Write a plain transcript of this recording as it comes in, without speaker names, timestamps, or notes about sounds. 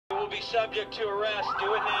be subject to arrest.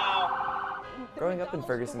 Do it now. Growing up in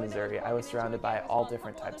Ferguson, Missouri, I was surrounded by all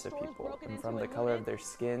different types of people, and from the color of their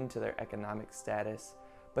skin to their economic status,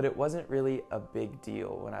 but it wasn't really a big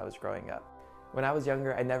deal when I was growing up. When I was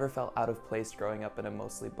younger, I never felt out of place growing up in a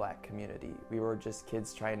mostly black community. We were just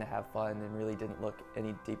kids trying to have fun and really didn't look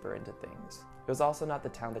any deeper into things. It was also not the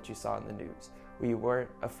town that you saw in the news. We weren't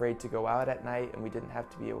afraid to go out at night, and we didn't have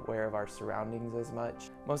to be aware of our surroundings as much.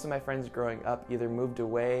 Most of my friends growing up either moved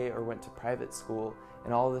away or went to private school,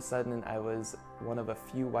 and all of a sudden I was one of a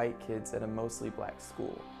few white kids at a mostly black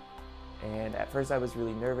school. And at first I was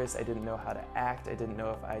really nervous. I didn't know how to act. I didn't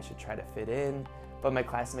know if I should try to fit in. But my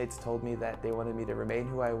classmates told me that they wanted me to remain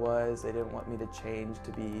who I was. They didn't want me to change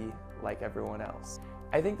to be like everyone else.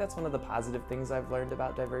 I think that's one of the positive things I've learned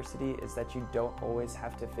about diversity, is that you don't always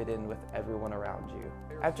have to fit in with everyone around you.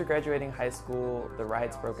 After graduating high school, the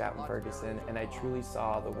riots broke out in Ferguson, and I truly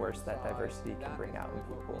saw the worst that diversity can bring out in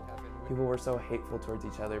people. People were so hateful towards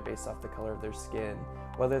each other based off the color of their skin,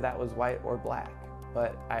 whether that was white or black.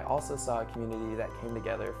 But I also saw a community that came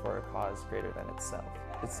together for a cause greater than itself.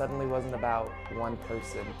 It suddenly wasn't about one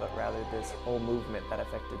person, but rather this whole movement that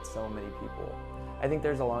affected so many people. I think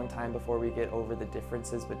there's a long time before we get over the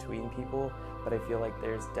differences between people, but I feel like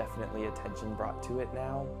there's definitely attention brought to it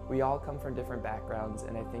now. We all come from different backgrounds,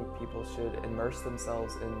 and I think people should immerse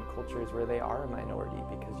themselves in cultures where they are a minority,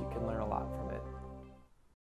 because you can learn a lot from it.